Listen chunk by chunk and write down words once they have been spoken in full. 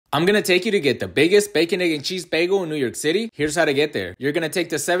I'm gonna take you to get the biggest bacon, egg, and cheese bagel in New York City. Here's how to get there. You're gonna take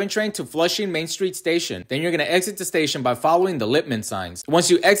the 7 train to Flushing Main Street Station. Then you're gonna exit the station by following the Lippman signs.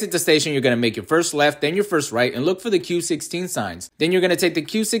 Once you exit the station, you're gonna make your first left, then your first right, and look for the Q16 signs. Then you're gonna take the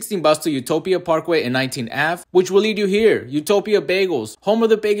Q16 bus to Utopia Parkway and 19th Ave, which will lead you here, Utopia Bagels, home of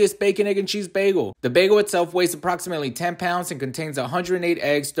the biggest bacon, egg, and cheese bagel. The bagel itself weighs approximately 10 pounds and contains 108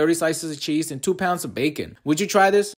 eggs, 30 slices of cheese, and 2 pounds of bacon. Would you try this?